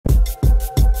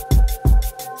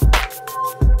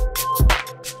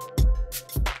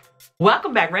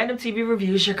Welcome back, Random TV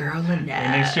Reviews, your girl Lynette.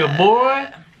 And it's your boy,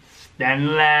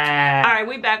 Stanley. Alright,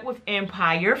 we back with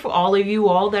Empire. For all of you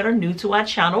all that are new to our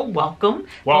channel, welcome.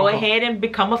 Go ahead and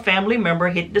become a family member.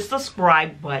 Hit the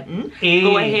subscribe button. Hey.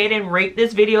 Go ahead and rate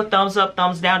this video. Thumbs up,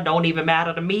 thumbs down. Don't even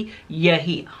matter to me. You're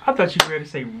here. I thought you were going to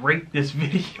say rate this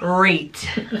video. Rate.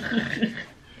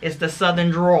 It's the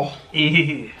southern drawl.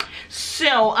 Yeah.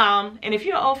 So, and if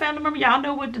you're an old family member, y'all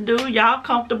know what to do. Y'all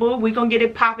comfortable. We're going to get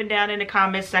it popping down in the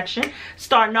comment section.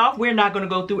 Starting off, we're not going to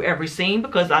go through every scene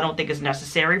because I don't think it's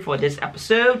necessary for this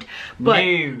episode. But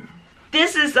no.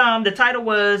 This is, the title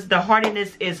was The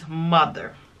Hardiness is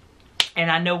Mother.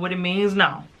 And I know what it means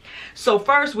now. So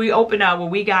first, we open up where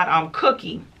we got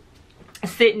Cookie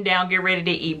sitting down, get ready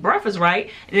to eat breakfast, right?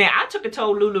 And then I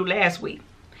told Lulu last week,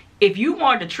 if you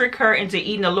wanted to trick her into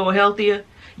eating a little healthier,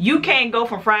 you can't go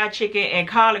from fried chicken and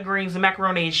collard greens and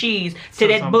macaroni and cheese to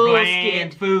that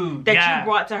bullshit food that you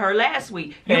brought to her last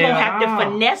week. You're going to have to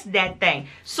finesse that thing.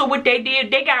 So what they did,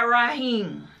 they got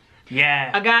Raheem.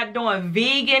 Yeah. A guy doing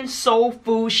vegan soul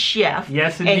food chef.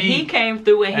 Yes, indeed. And he came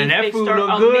through and he fixed her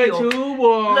a meal. Too,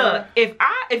 boy. Look,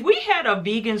 if we had a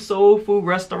vegan soul food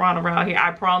restaurant around here,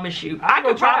 I promise you, I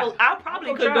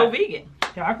probably could go vegan.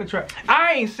 Yeah, I could try.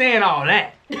 I ain't saying all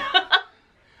that.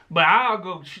 But I'll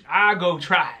go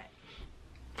try it.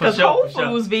 Because Whole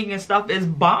Foods vegan stuff is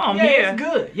bomb here. Yeah, it's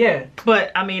good. Yeah.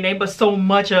 But, I mean, they put so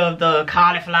much of the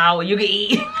cauliflower you can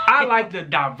eat. I like the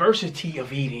diversity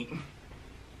of eating.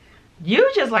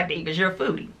 You just like to eat because you're a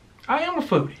foodie. I am a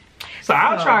foodie. So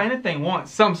I'll try anything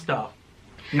once. Some stuff.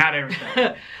 Not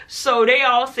everything. So they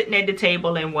all sitting at the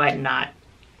table and whatnot.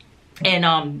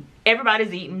 And,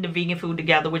 everybody's eating the vegan food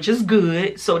together, which is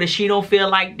good, so that she don't feel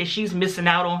like that she's missing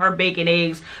out on her bacon,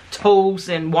 eggs, toast,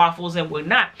 and waffles and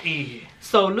whatnot. Yeah.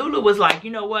 So Lulu was like,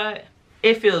 you know what?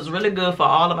 It feels really good for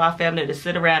all of our family to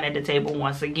sit around at the table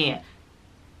once again.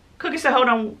 Cookie said, hold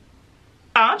on.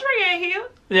 Andre ain't here.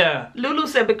 Yeah. Lulu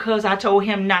said, because I told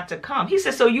him not to come. He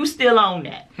said, so you still own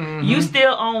that? Mm-hmm. You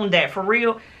still own that, for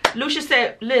real? Lucia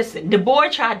said, listen, the boy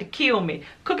tried to kill me.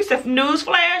 Cookie said,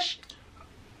 newsflash.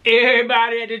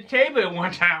 Everybody at the table at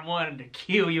one time wanted to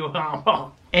kill you, huh?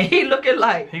 And he looking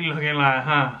like,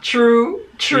 huh? True.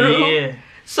 Yeah.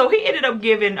 So he ended up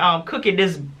giving Cookie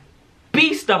this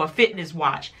beast of a fitness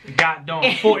watch.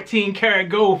 Goddamn 14 karat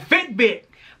gold Fitbit.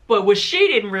 But what she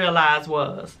didn't realize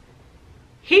was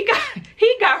he got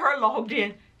her logged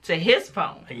in to his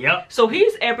phone. Yep. So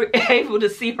he's able to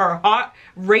see her heart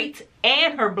rate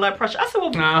and her blood pressure. I said,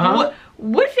 well,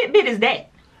 what Fitbit is that?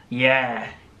 Yeah.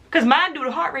 Because mine do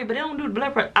the heart rate, but they don't do the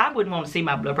blood pressure. I wouldn't want to see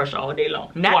my blood pressure all day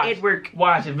long. Not at work.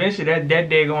 Watch, eventually that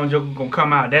daggone joke gonna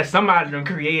come out. That somebody done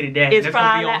created that. It's that's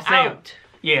probably gonna be on sale. Out.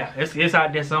 Yeah, it's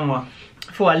out there somewhere.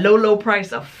 For a low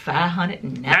price of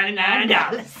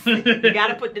 $599. You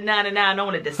gotta put the 99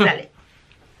 on it to sell it.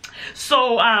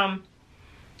 So,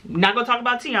 not gonna talk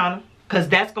about Tiana, because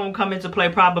that's gonna come into play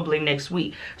probably next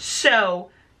week.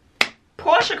 So,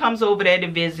 Portia comes over there to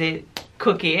visit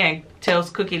Cookie and tells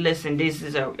Cookie, listen,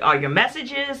 this are your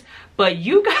messages, but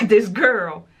you got this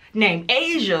girl named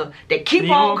Asia that keep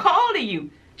on calling you.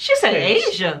 She said,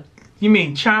 Asia? You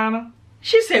mean China?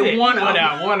 She said one of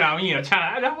them. One of them, you know,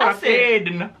 China. That's what I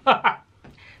said.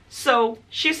 So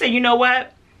she said, you know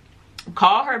what?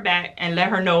 Call her back and let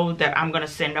her know that I'm going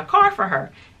to send a car for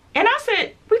her. And I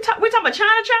said, we talking about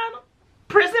China?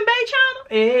 Prison Bay China?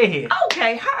 Yeah.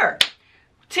 Okay, her.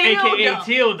 Tilda. AKA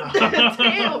Tilda.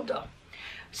 Tilda.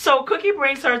 So Cookie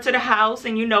brings her to the house,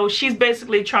 and you know, she's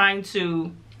basically trying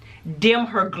to dim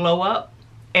her glow up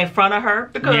in front of her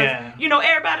because, you know,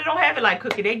 everybody don't have it like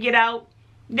Cookie. They get out,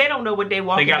 they don't know what they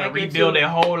walking back into. They gotta rebuild their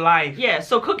whole life. Yeah,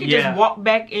 so Cookie just walked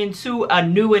back into a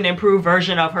new and improved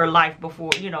version of her life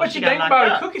before, you know, but she got locked up. But you think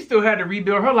about it, Cookie still had to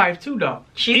rebuild her life too, though.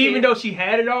 Even though she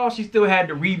had it all, she still had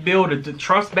to rebuild it, to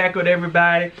trust back with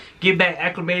everybody, get back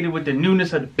acclimated with the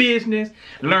newness of the business,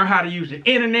 learn how to use the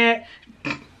internet.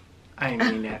 I ain't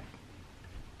mean that.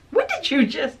 What did you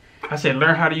just... I said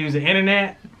learn how to use the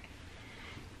internet.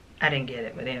 I didn't get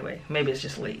it, but anyway, maybe it's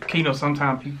just late. You know,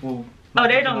 sometimes people... Oh,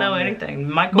 they don't know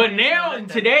anything. But now,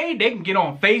 today, they can get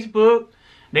on Facebook.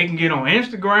 They can get on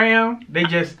Instagram. They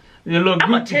just... The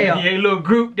little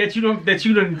group that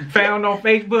you done found on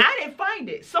Facebook. I didn't find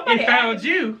it. Somebody found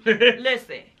you.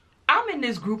 Listen, I'm in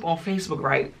this group on Facebook,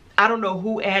 right? I don't know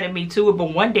who added me to it,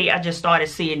 but one day I just started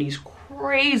seeing these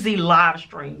crazy live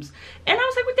streams, and I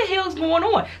was like, what the hell is going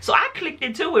on? So I clicked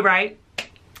into it, right?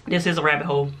 This is a rabbit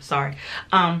hole, sorry.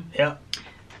 Yeah.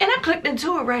 And I clicked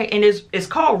into it, right? And it's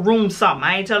called Room Something.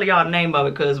 I ain't telling y'all the name of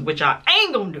it, because which I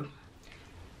ain't gonna do.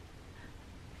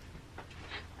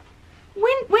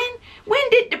 When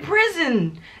did the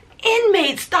prison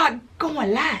inmates start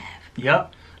going live?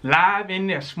 Yep. Live in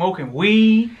there smoking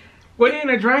weed. What, they in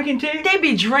there drinking too? They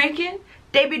be drinking.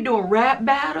 They be doing rap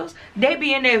battles. They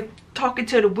be in there talking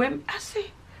to the women. I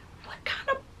say, what kind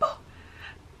of bull?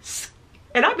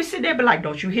 And I be sitting there be like,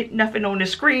 don't you hit nothing on the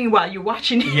screen while you're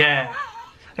watching it. Yeah.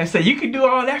 And so you can do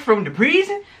all that from the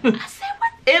prison? I said,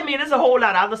 what? I mean, there's a whole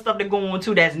lot of other stuff that go on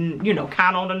too that's, you know,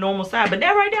 kind of on the normal side. But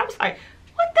that right there, I was like,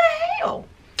 what the hell?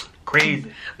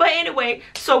 Crazy. But anyway,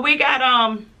 so we got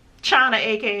China,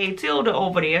 aka Tilda,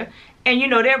 over there. And you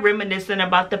know, they're reminiscing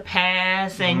about the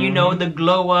past and you know, the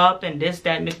glow up and this,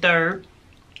 that, and the third.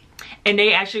 And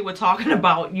they actually were talking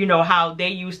about, you know, how they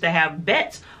used to have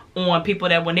bets on people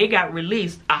that when they got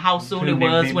released, how soon it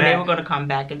was when they were going to come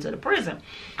back into the prison.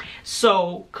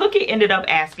 So Cookie ended up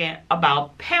asking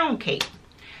about Pound Cake.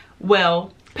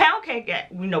 Well, Pound Cake,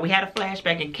 you know, we had a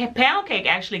flashback, and Pound Cake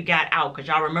actually got out because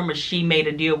y'all remember she made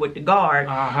a deal with the guard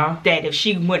that if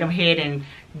she went ahead and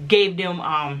gave them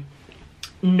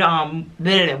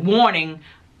the warning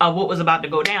of what was about to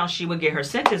go down, she would get her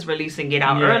sentence released and get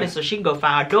out early so she can go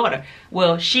find her daughter.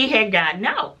 Well, she had gotten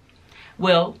out.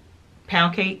 Well,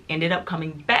 Pound Cake ended up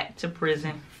coming back to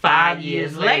prison 5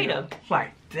 years later.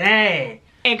 Like, dang.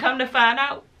 And come to find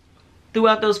out,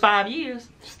 throughout those 5 years,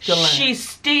 she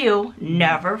still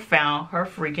never found her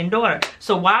freaking daughter.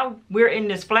 So while we're in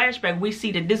this flashback, we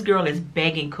see that this girl is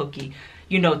begging Cookie,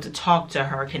 you know, to talk to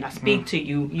her. Can I speak to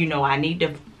you? You know, I need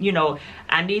to, you know,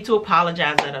 I need to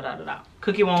apologize, da da da da da.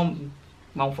 Cookie won't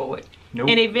for it. Nope.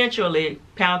 And eventually,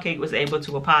 Pound Cake was able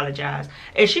to apologize.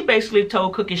 And she basically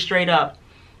told Cookie straight up,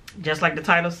 just like the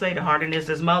title say, the Hardiness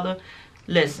is mother.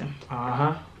 Listen,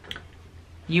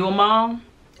 you a mom,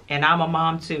 and I'm a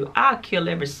mom too. I'll kill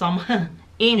every summer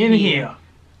in here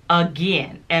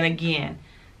again and again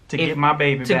to get my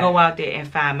baby back. To go out there and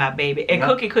find my baby. And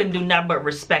Cookie couldn't do nothing but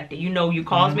respect it. You know, you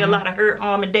caused me a lot of hurt,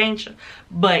 harm, and danger.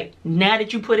 But now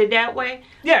that you put it that way,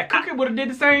 yeah, Cookie would have did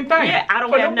the same thing. Yeah, I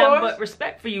don't have nothing but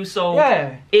respect for you. So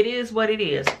it is what it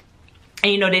is.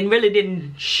 And you know, they really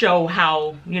didn't show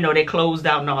how, you know, they closed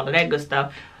out and all of that good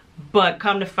stuff. But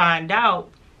come to find out,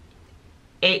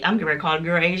 I'm getting ready to call the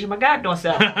girl Asia my goddamn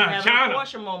self. China.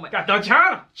 A moment. Goddamn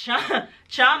China.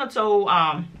 China told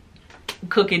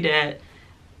Cookie that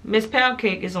Miss Pound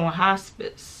Cake is on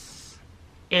hospice.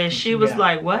 And she was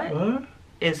like, what?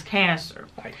 It's cancer.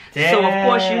 Like, so of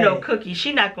course, you know, Cookie,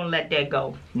 she not gonna let that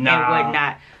go and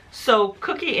whatnot. So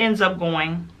Cookie ends up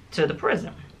going to the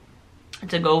prison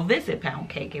to go visit Pound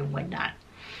Cake and whatnot.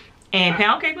 And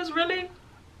Pound Cake was really...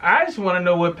 I just want to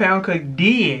know what Pound Cake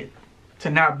did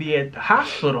to not be at the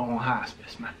hospital on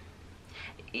hospice, man.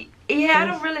 Yeah, I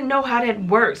don't really know how that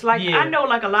works. Like, I know,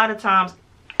 like, a lot of times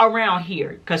around here,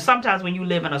 because sometimes when you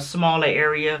live in a smaller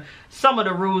area, some of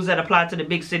the rules that apply to the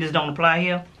big cities don't apply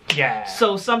here. Yeah.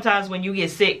 So sometimes when you get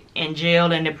sick in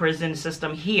jail in the prison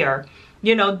system here,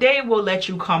 you know, they will let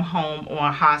you come home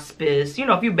on hospice. You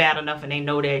know, if you're bad enough and they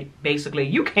know that basically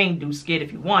you can't do skid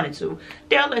if you wanted to,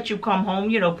 they'll let you come home,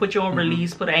 you know, put you on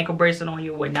release, put an ankle bracelet on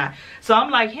you and whatnot. So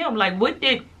I'm like him, like, what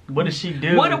did she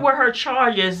do? What were her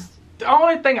charges? The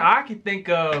only thing I could think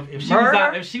of, if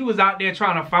she was out there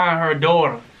trying to find her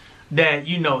daughter, that,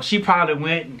 you know, she probably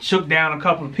went and shook down a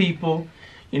couple of people.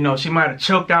 You know, she might have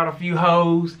choked out a few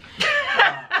hoes.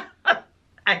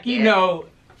 You know,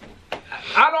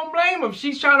 I don't blame her.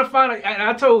 She's trying to find a, and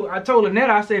I told Annette,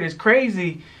 I said it's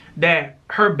crazy that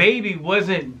her baby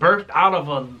wasn't birthed out of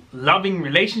a loving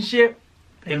relationship.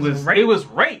 It was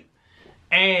rape.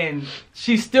 And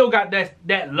she still got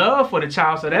that love for the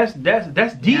child, so that's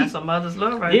deep. That's a mother's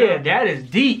love right there. Yeah, that is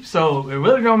deep. So it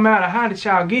really don't matter how the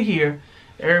child get here,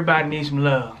 everybody needs some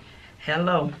love.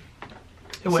 Hello.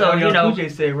 So, you know, J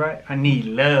said, right? I need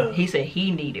love. He said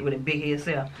he needed with a big head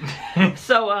self.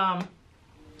 So,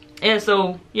 and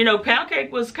so, you know, Pound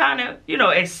Cake was kind of, you know,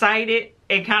 excited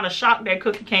and kind of shocked that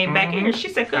Cookie came back in here. She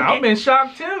said, Cookie, I've been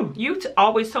shocked too. You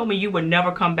always told me you would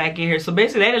never come back in here. So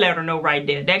basically, they let her know right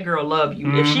there, that girl loved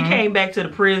you. If she came back to the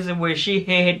prison where she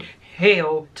had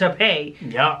hell to pay,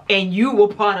 and you were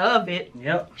part of it,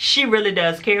 she really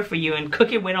does care for you. And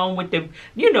Cookie went on with the,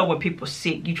 you know, when people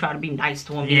sick, you try to be nice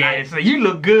to them. Yeah, like, so you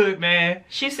look good, man.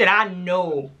 She said, I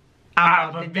know I'm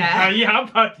about to die. Yeah, I'm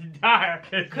about to die.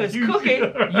 Because Cookie,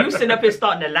 you sitting up here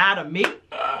starting to lie to me.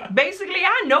 Basically,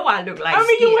 I know I look like I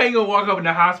mean, skid. you ain't gonna walk up in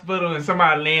the hospital and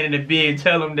somebody laying in the bed and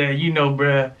tell them that, you know,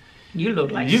 bruh, you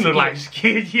look like skid. You look like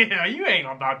skid. Yeah, you ain't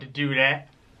about to do that.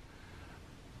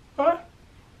 Huh?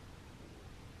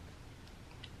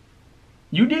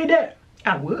 You did that?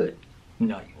 I would.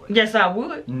 No, you Yes, I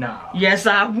would. No. Yes,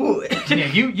 I would. Yeah,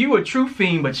 you a true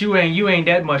fiend, but you ain't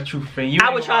that much true fiend.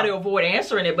 I would try to avoid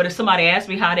answering it, but if somebody asks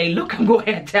me how they look, I'm going to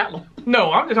go ahead and tell them.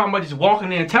 No, I'm just talking about just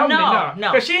walking in and telling them.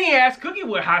 No. Because she ain't asked Cookie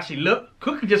how she looked.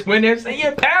 Cookie just went there and said,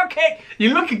 yeah, pound cake,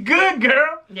 you looking good,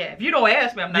 girl. Yeah, if you don't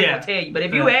ask me, I'm not going to tell you. But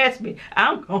if you ask me,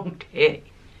 I'm going to tell you.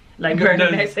 Like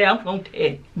Bernadette say, I'm going to tell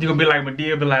you. You're going to be like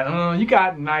Madea, be like, you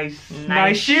got nice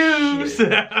shoes.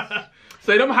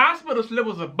 So them hospital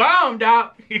slippers are bombed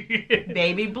out.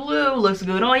 Baby blue looks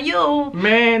good on you.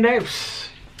 Man, that's...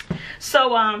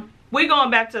 So, we're going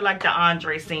back to like the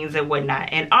Andre scenes and whatnot.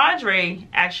 And Andre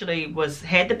actually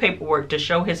had the paperwork to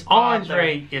show his father.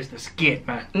 Andre is the skit,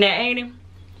 man. Now, ain't he?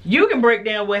 You can break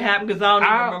down what happened because I don't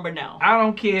even remember now. I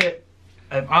don't care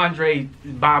if Andre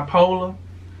is bipolar,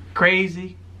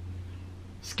 crazy,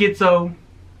 schizo.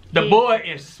 The boy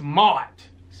is smart.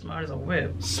 Smart as a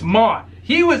whip. Smart.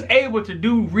 He was able to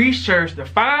do research to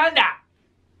find out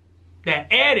that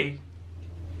Eddie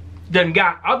done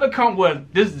got other companies.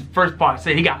 This is the first part.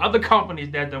 Say he got other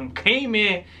companies that done came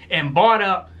in and bought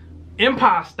up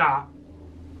Empire stock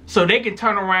so they can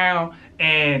turn around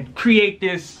and create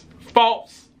this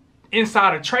false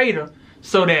insider trader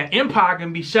so that Empire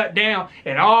can be shut down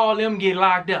and all them get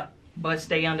locked up. But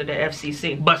stay under the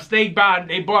FCC. But they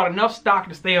bought enough stock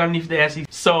to stay underneath the SEC.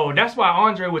 So that's why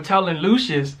Andre was telling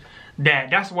Lucius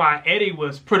that's why Eddie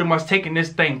was pretty much taking this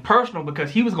thing personal, because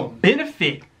he was going to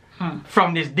benefit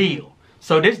from this deal.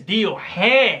 So this deal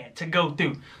had to go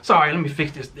through. Sorry, let me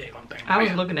fix this thing. I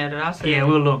was looking at it. I said, yeah,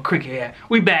 we're a little cricket here.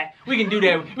 We back. We can do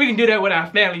that. We can do that with our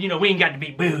family. You know, we ain't got to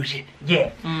be bougie.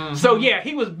 Yeah. So yeah,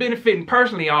 he was benefiting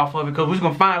personally off of it, because we're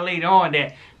going to find later on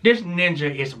that this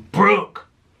ninja is broke.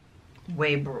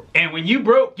 Way broke. And when you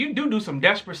broke, you do some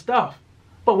desperate stuff.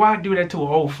 But why do that to an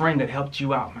old friend that helped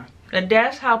you out, man? And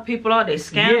that's how people are. They're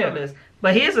scandalous. Yeah.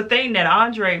 But here's the thing that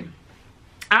Andre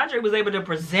was able to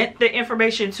present the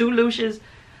information to Lucius,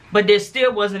 but there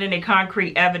still wasn't any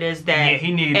concrete evidence that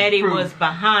Eddie was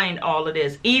behind all of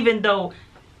this. Even though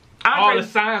all the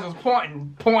signs was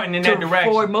pointing in that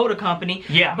direction. Ford Motor Company.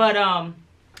 Yeah. But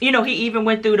you know, he even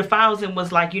went through the files and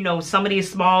was like, you know, some of these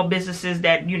small businesses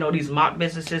that, you know, these mock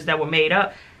businesses that were made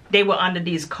up, they were under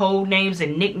these code names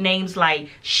and nicknames like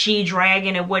She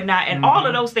Dragon and whatnot. And all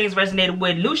of those things resonated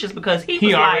with Lucius, because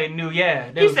he already knew,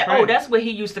 yeah. He said, oh, that's what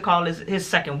he used to call his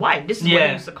second wife. This is what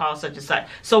he used to call such and such.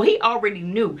 So he already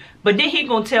knew. But then he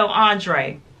gonna tell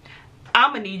Andre,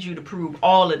 I'm gonna need you to prove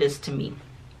all of this to me.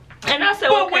 And I said,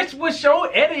 okay. Which showed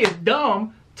Eddie is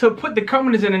dumb to put the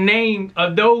companies in the name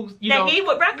of those, you know. That he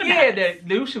would recognize. Yeah, that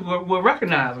Lucius would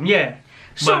recognize them, yeah.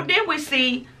 So then we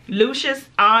see Lucius,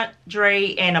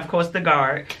 Andre, and of course the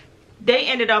guard. They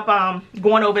ended up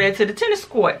going over there to the tennis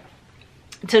court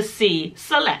to see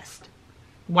Celeste,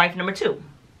 wife number 2.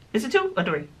 Is it 2 or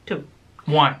 3? 2.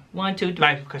 1. 1, 2, 3.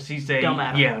 Like, because he said, don't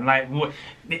matter. Yeah, like one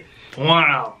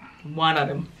of them. One of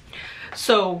them.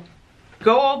 So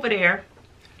go over there.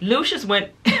 Lucius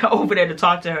went over there to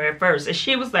talk to her at first, and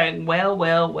she was like,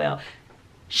 well.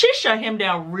 She shut him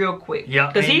down real quick. Yeah.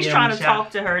 Because he's trying to talk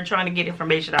to her and trying to get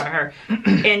information out of her.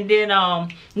 And then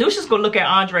Lucius gonna look at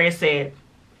Andre and said,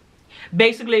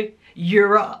 basically,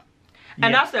 you're up. Yeah.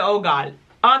 And I said, oh God,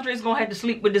 Andre's gonna have to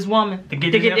sleep with this woman to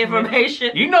get the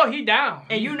information. You know he down.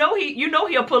 And you know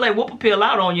he'll pull that whoop pill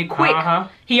out on you quick.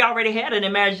 He already had an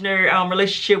imaginary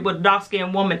relationship with a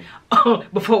dark-skinned woman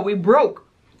before we broke.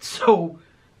 So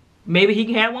maybe he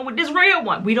can have one with this real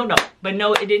one. We don't know. But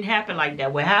no, it didn't happen like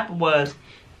that. What happened was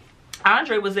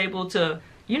Andre was able to,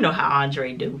 you know how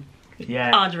Andre do.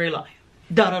 Yeah. Andre lying.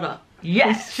 Da-da-da.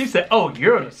 Yes. She said, oh,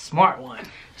 you're the smart one.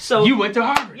 So you went to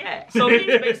Harvard. Yeah. So he's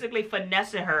basically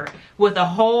finessing her with a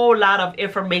whole lot of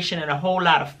information and a whole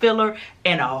lot of filler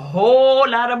and a whole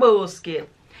lot of bullshit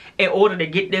in order to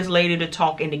get this lady to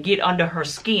talk and to get under her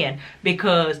skin,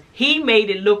 because he made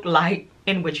it look like,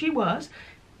 in which he was,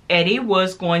 Eddie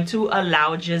was going to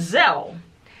allow Giselle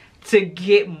to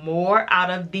get more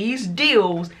out of these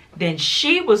deals than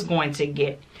she was going to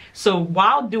get. So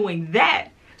while doing that,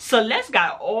 Celeste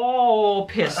got all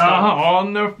pissed off. All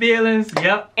in their feelings.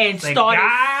 Yep. And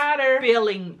started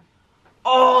spilling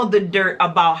all the dirt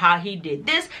about how he did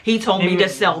this. He told me to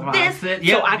sell this,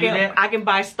 so I can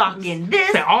buy stock in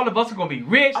this. Said all of us are gonna be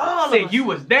rich. Said you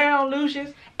was down,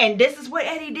 Lucius. And this is what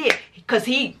Eddie did. Cause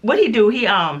what he do? He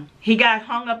got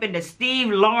hung up in the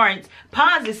Steve Lawrence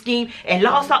Ponzi scheme and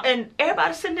lost all, and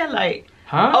everybody sitting there like,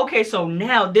 huh? Okay, so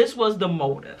now this was the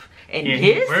motive. And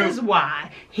this is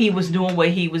why he was doing what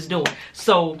he was doing.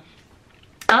 So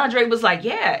Andre was like,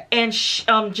 yeah. And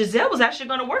Giselle was actually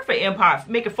going to work for Empire,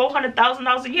 making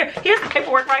 $400,000 a year. Here's the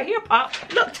paperwork right here, Pop.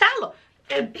 Look, tell her.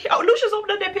 And Lucius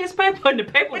opened up that piece of paper and the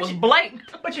paper was blank.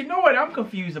 But you know what I'm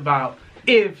confused about?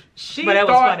 If she But that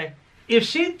was funny. If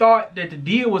she thought that the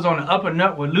deal was on the up and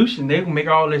up with Lucian, they would make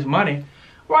all this money,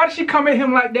 why did she come at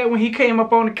him like that when he came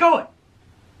up on the court?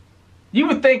 You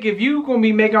would think if you gonna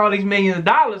be making all these millions of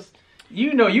dollars,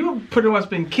 you know, you pretty much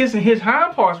been kissing his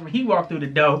hind parts when he walked through the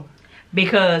door.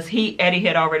 Because Eddie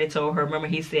had already told her, remember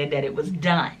he said that it was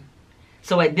done.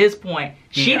 So at this point,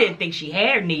 she didn't think she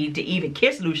had need to even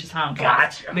kiss Lucius hind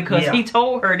parts. Gotcha. Because he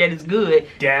told her that it's good.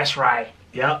 That's right.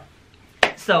 Yep.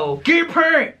 So get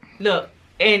parent. Look,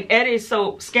 and Eddie's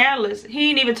so scandalous, he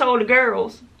ain't even told the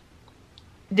girls.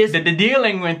 The deal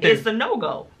ain't went through. It's a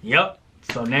no-go. Yep.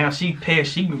 So now she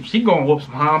gonna whoop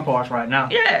some hind parts right now.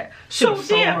 Yeah. So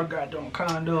then her goddamn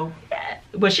condo. Yeah.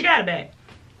 But she got it back.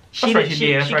 She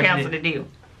canceled the deal.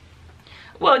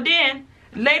 Well then,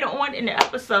 later on in the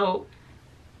episode,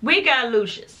 we got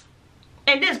Lucius.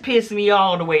 And this pissed me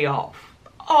all the way off.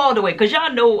 All the way. Because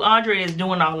y'all know Andre is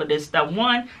doing all of this stuff.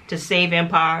 One, to save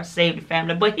Empire, save the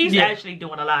family. But he's actually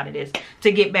doing a lot of this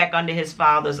to get back under his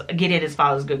father's, get in his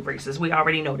father's good graces. We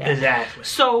already know that. Exactly.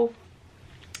 So,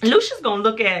 Lucius gonna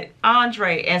look at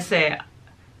Andre and say,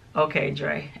 okay,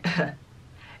 Dre,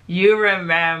 you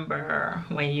remember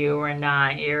when you were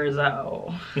 9 years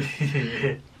old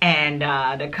and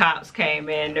the cops came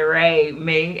in to raid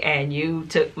me and you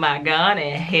took my gun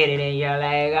and hid it in your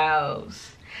Legos.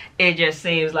 It just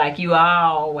seems like you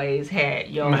always had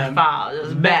your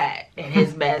father's back and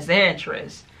his best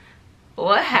interest.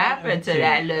 What happened to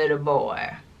that little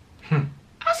boy? I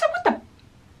said, what the?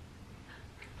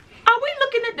 Are we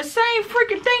looking at the same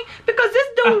freaking thing? Because this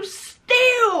dude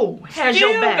still has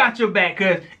your back. Got your back.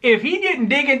 Because if he didn't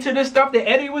dig into this stuff that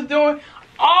Eddie was doing,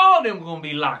 all of them gonna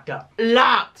be locked up.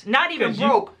 Locked. Not even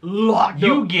broke. Locked up.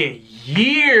 You get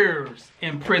years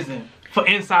in prison for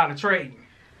insider trading.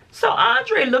 So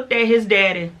Andre looked at his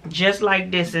daddy just like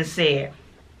this and said,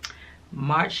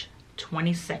 March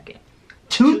 22nd,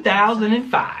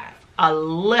 2005,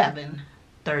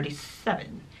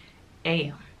 11:37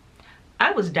 a.m.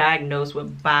 I was diagnosed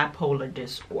with bipolar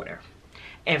disorder.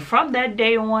 And from that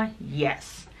day on,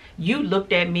 yes, you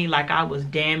looked at me like I was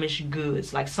damaged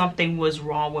goods, like something was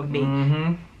wrong with me.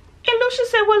 And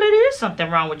Lucius said, well, it is something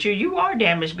wrong with you. You are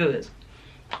damaged goods.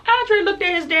 Andre looked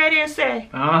at his daddy and said,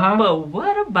 but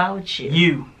what about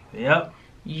you? Yep.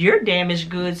 You're damaged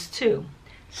goods too.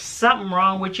 Something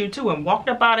wrong with you too. And walked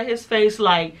up out of his face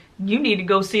like, you need to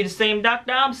go see the same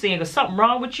doctor I'm seeing, because something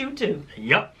wrong with you too.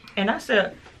 Yep. And I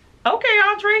said, okay,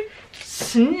 Andre,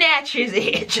 snatch his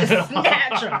head. Just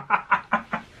snatch him.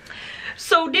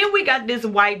 So then we got this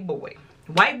white boy.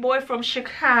 White boy from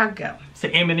Chicago. It's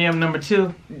Eminem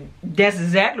 #2. That's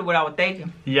exactly what I was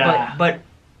thinking. Yeah. But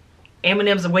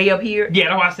Eminem's way up here. Yeah,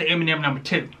 that's why I said Eminem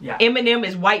 #2. Yeah. Eminem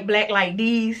is white, black like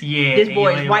these. Yeah. This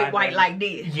boy is white like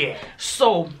this. Yeah.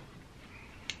 So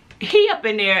he up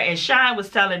in there and Shine was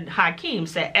telling Hakeem,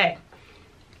 said, hey,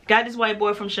 got this white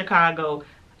boy from Chicago.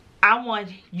 I want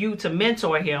you to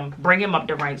mentor him, bring him up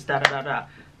the ranks, da-da-da-da.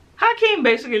 Hakeem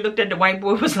basically looked at the white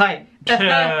boy, was like,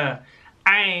 I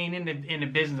ain't in the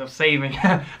business of saving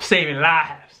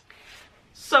lives.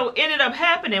 So ended up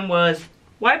happening was,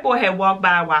 white boy had walked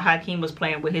by while Hakeem was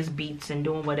playing with his beats and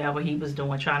doing whatever he was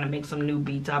doing, trying to make some new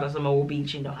beats out of some old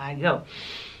beats, you know how you go.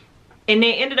 And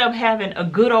they ended up having a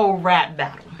good old rap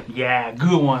battle. Yeah,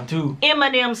 good one too.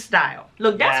 Eminem style.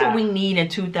 Look, that's what we need in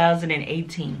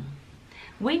 2018.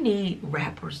 We need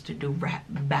rappers to do rap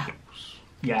battles.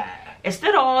 Yeah.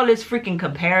 Instead of all this freaking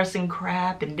comparison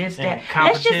crap and this, that.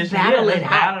 Let's just battle it out.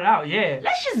 Battle it out, yeah.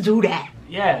 Let's just do that.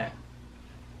 Yeah.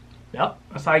 Yep,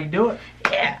 that's how you do it.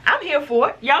 Yeah, I'm here for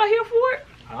it. Y'all here for it?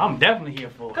 I'm definitely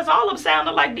here for it. Because all of them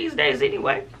sounded like these days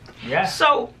anyway. Yeah.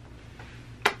 So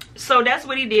that's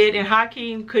what he did, and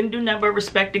Hakeem couldn't do nothing but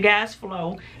respect the guy's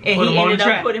flow, and he ended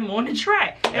up putting him on the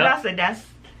track. Yep. And I said, that's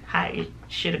how it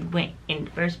should have went in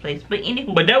the first place. But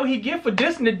anyway. But that what he get for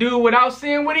dissing the dude without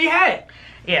seeing what he had.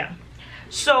 Yeah.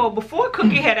 So before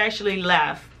Cookie had actually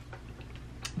left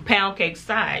Pound Cake's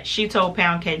side, she told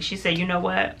Pound Cake, she said, you know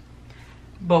what?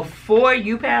 Before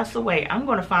you pass away, I'm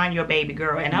going to find your baby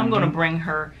girl, and I'm going to bring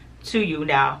her to you.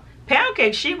 Now, Pound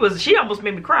Cake, she almost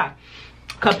made me cry.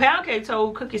 Because Pound Cake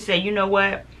told Cookie, said, you know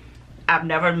what? I've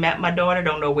never met my daughter,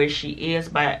 don't know where she is,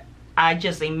 but I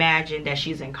just imagine that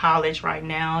she's in college right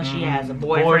now. She has a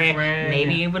boyfriend,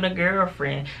 maybe even a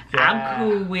girlfriend. Yeah. I'm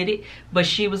cool with it. But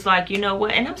she was like, you know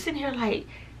what? And I'm sitting here like,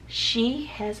 she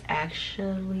has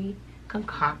actually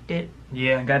concocted.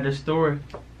 Yeah, got the story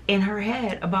in her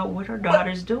head about what her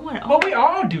daughter's doing. But we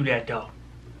all do that though.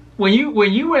 When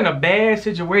you in a bad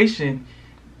situation,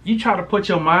 you try to put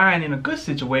your mind in a good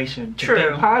situation to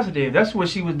think positive. That's what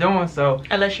she was doing. So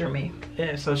unless you're me.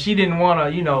 Yeah, so she didn't want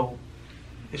to, you know,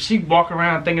 if she walk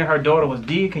around thinking her daughter was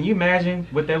dead, can you imagine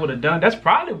what they would have done? That's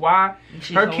probably why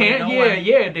her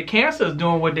the cancer is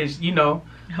doing what this, you know,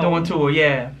 doing to her.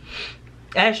 Yeah,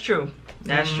 that's true.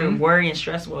 That's true. Worry and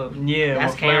stress will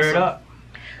that's flare it up.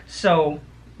 So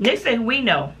next thing we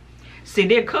know, see,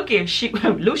 their Cookie,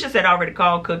 Lucius had already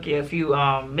called Cookie a few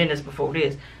minutes before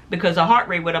this because her heart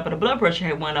rate went up and the blood pressure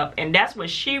had went up, and that's when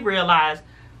she realized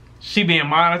she being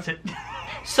monitored.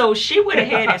 So she went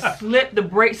ahead and slipped the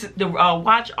brakes, the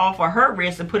watch off of her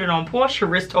wrist and put it on Portia's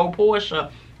wrist. Told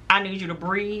Portia, I need you to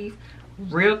breathe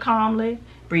real calmly.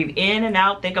 Breathe in and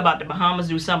out. Think about the Bahamas,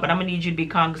 do something. But I'm going to need you to be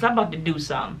calm because I'm about to do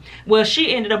something. Well,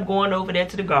 she ended up going over there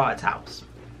to the guard's house.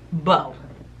 Bo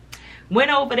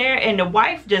went over there and the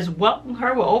wife just welcomed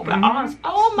her with open arms.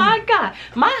 Oh my God.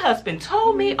 My husband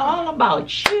told me all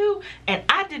about you and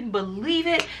I didn't believe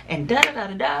it. And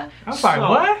da-da-da-da-da. I was like,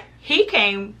 what? He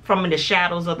came from the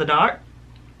shadows of the dark,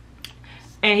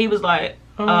 and he was like,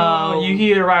 you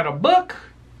here to write a book?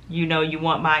 You know, you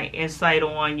want my insight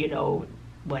on, you know,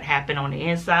 what happened on the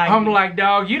inside? I'm like,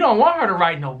 dog, you don't want her to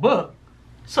write no book.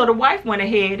 So the wife went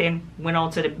ahead and went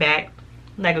on to the back,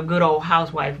 like a good old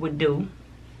housewife would do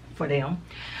for them.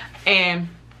 And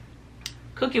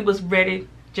Cookie was ready.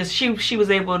 Just she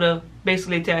was able to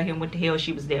basically tell him what the hell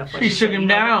she was there for. She shook him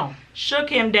down.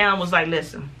 Shook him down, was like,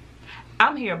 listen,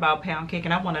 I'm here about pound cake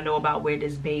and I want to know about where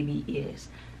this baby is.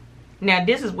 Now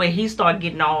this is where he started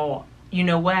getting all, you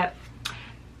know what?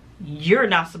 You're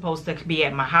not supposed to be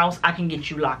at my house. I can get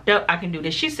you locked up. I can do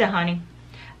this. She said, honey,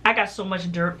 I got so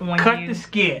much dirt on you. Cut the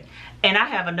skit. And I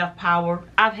have enough power.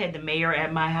 I've had the mayor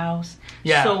at my house.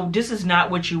 Yeah. So this is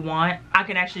not what you want. I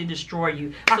can actually destroy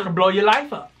you. I can blow your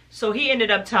life up. So he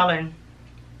ended up telling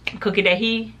Cookie that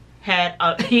he had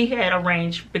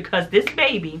arranged because this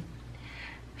baby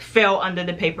fell under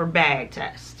the paper bag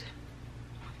test.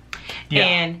 Yeah.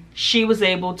 And she was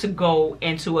able to go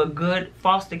into a good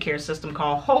foster care system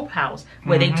called Hope House,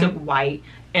 where they took white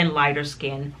and lighter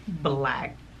skinned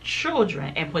black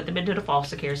children and put them into the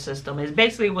foster care system. It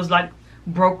basically was like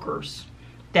brokers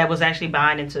that was actually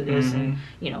buying into this, and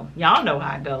you know, y'all know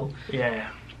how it go. Yeah.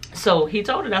 So he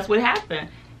told her that's what happened,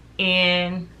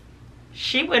 and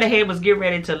she went ahead, was getting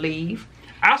ready to leave.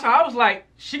 I was like,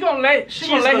 she gonna let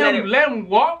him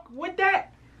walk with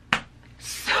that?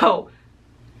 So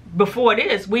before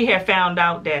this, we had found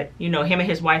out that, you know, him and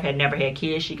his wife had never had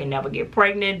kids. She can never get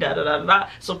pregnant, da da da da.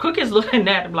 So Cookie's looking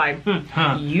at him like,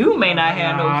 you may not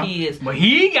have no kids, but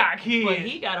he got kids. But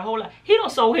he got a whole lot. He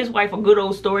done sold his wife a good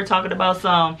old story talking about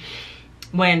some,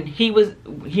 when he was,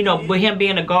 you know, with him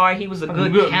being a guard, he was a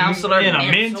good counselor and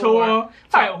a mentor.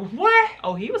 Like, what?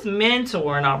 Oh, he was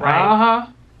mentoring, all right.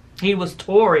 He was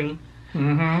touring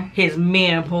his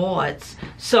men boards.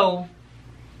 So,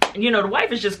 you know, the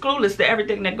wife is just clueless to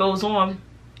everything that goes on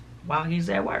while he's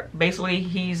at work. Basically,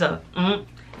 he's a and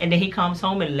then he comes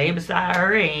home and lay beside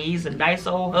her, and he's a nice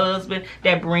old husband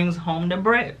that brings home the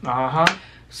bread.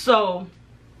 So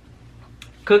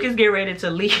Cookie's getting ready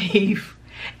to leave,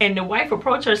 and the wife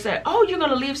approached her and said, oh, you're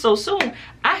gonna leave so soon?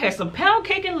 I had some pound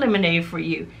cake and lemonade for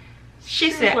you. She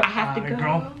said, I have to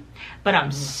go. But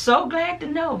I'm so glad to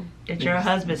know that your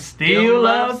husband still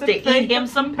loves to eat him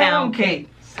some pound cake.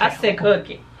 I said,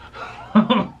 Cookie.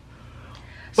 But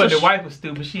the wife was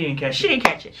stupid. She didn't catch it. She didn't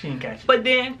catch it. She didn't catch it. But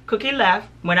then Cookie left,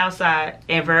 went outside,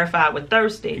 and verified with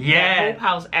Thirsty that Hope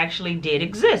House actually did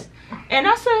exist. And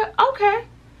I said, okay.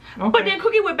 But then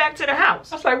Cookie went back to the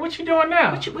house. I was like, what you doing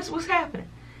now? What's happening?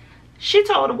 She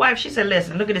told the wife, she said,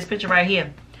 listen, look at this picture right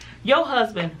here. Your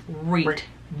husband raped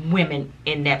women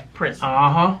in that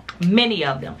prison. Many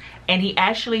of them. And he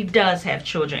actually does have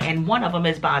children. And one of them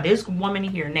is by this woman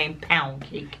here named Pound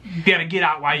Cake. You gotta get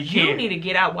out while you can. You need to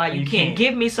get out while you can.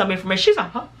 Give me some information. She's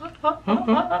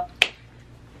like,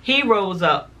 He rose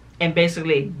up and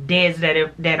basically deads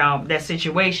that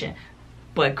situation.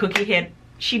 But Cookie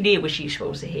she did what she was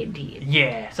supposed to have did.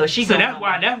 Yeah. So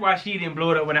that's why she didn't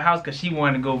blow it up in the house, because she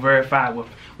wanted to go verify with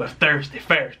Thirsty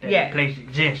first that the place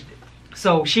existed.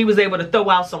 So she was able to throw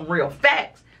out some real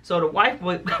facts. So the wife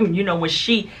would, you know, when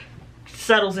she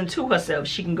settles into herself,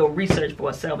 she can go research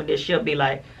for herself, and then she'll be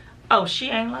like, oh,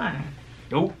 she ain't lying.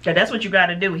 Nope. So that's what you got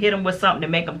to do. Hit them with something to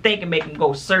make them think and make them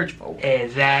go search for it.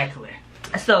 Exactly.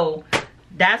 So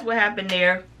that's what happened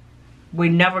there. We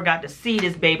never got to see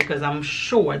this baby because I'm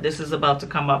sure this is about to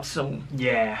come up soon.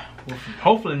 Yeah. Well,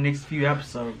 hopefully the next few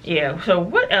episodes. Yeah. So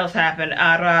what else happened?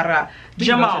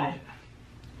 Jamal,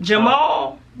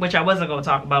 which I wasn't going to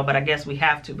talk about, but I guess we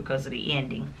have to because of the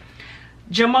ending.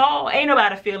 Jamal, ain't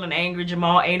nobody feeling angry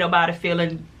Jamal. Ain't nobody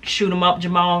feeling shoot him up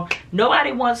Jamal.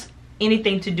 Nobody wants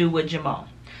anything to do with Jamal.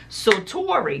 So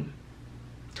Tori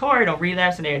don't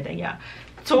relapse and everything, y'all.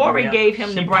 Tori gave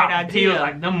him the bright idea.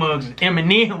 Like them mugs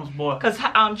M&M's, boy. Because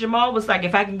Jamal was like,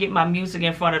 if I can get my music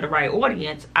in front of the right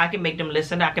audience, I can make them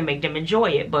listen, I can make them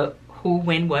enjoy it. But who,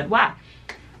 when, what, why?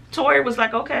 Tori was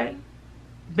like, okay.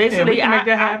 Basically, I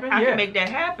can make that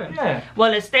happen. Yeah.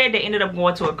 Well, instead, they ended up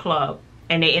going to a club.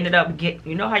 And they ended up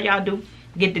you know how y'all do?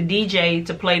 Get the DJ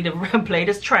to play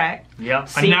this track. Yep.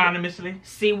 Anonymously.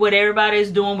 See what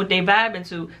everybody's doing, what they vibing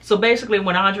to. So basically,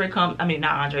 when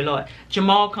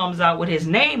Jamal comes out with his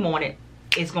name on it,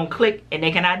 it's gonna click and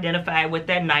they can identify it with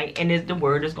that night, and the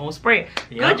word is gonna spread.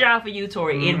 Yep. Good job for you,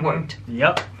 Tori. It worked.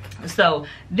 Yep. So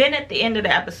then at the end of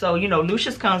the episode, you know,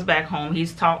 Lucius comes back home.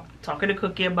 He's talking to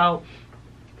Cookie about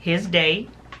his day.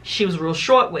 She was real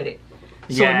short with it.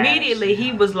 So immediately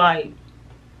he was like,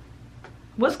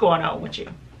 what's going on with you?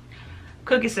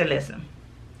 Cookie said, listen,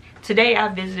 today I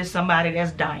visited somebody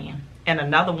that's dying and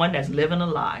another one that's living a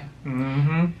lie.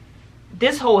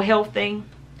 This whole health thing,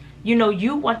 you know,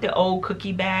 you want the old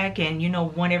Cookie back and, you know,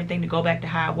 want everything to go back to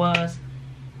how it was.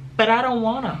 But I don't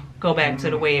want to go back to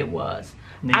the way it was.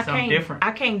 Different.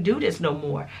 I can't do this no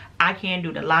more. I can't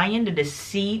do the lying, the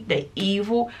deceit, the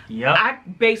evil. Yep. I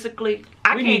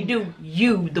can't do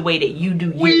you the way that you do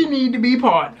you. We need to be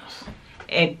partners.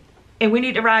 And we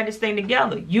need to ride this thing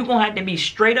together. You gonna have to be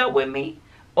straight up with me,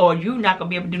 or you not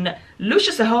gonna be able to do nothing.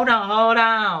 Lucia said, hold on.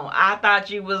 I thought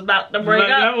you was about to break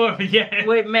up with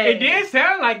me. It did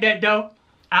sound like that though.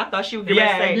 I thought she was gonna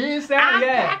say, it did sound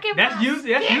That's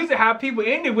usually how people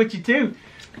end it with you too.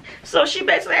 So she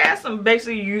basically asked him,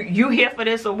 you here for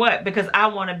this or what? Because I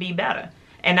want to be better.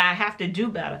 And I have to do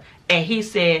better. And he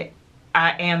said,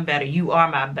 I am better. You are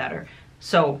my better.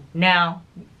 So now,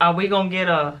 are we gonna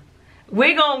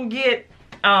get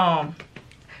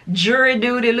jury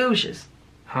duty Lucius?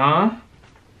 Huh?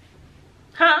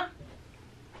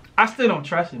 I still don't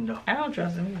trust him though. I don't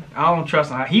trust him either. I don't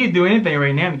trust him. He'd do anything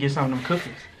right now to get some of them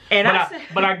cookies.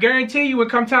 But I guarantee you when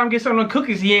come time to get some of them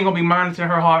cookies, he ain't gonna be monitoring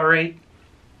her heart rate.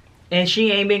 And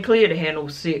she ain't been clear to handle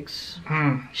 6.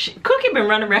 Cookie been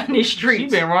running around these streets. She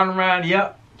been running around,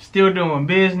 still doing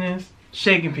business,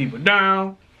 shaking people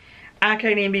down. I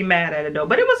can't even be mad at it though.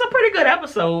 But it was a pretty good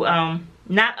episode.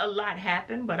 Not a lot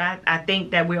happened, but I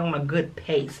think that we're on a good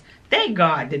pace. Thank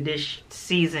God that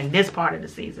this part of the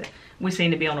season, we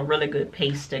seem to be on a really good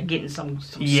pace to getting some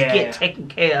skit taken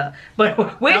care of.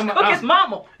 But where's Cookie's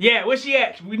mama? Yeah, where's she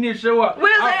at? We need to show up.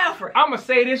 Where's Alfred? I'm gonna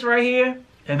say this right here.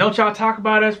 And don't y'all talk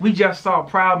about us. We just saw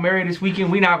Proud Mary this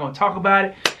weekend. We're not going to talk about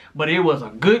it. But it was a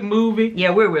good movie.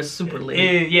 Yeah, we were super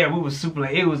late. We were super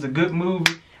late. It was a good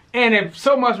movie. And it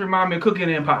so much reminded me of Cookie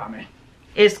and Empowerment.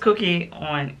 It's Cookie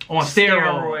on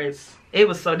steroids. It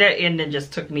was so, that ending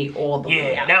just took me all the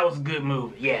way out. Yeah, that was a good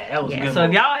movie. Yeah, that was a good movie. So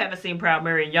if y'all haven't seen Proud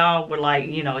Mary and y'all were like,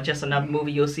 you know, just another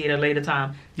movie you'll see at a later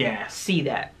time. Yeah. See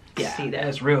that. Yeah, see that.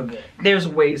 That's real good. There's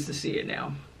ways to see it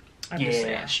now. I'm just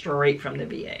saying, straight from the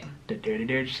VA. The Dirty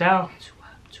Dirty South.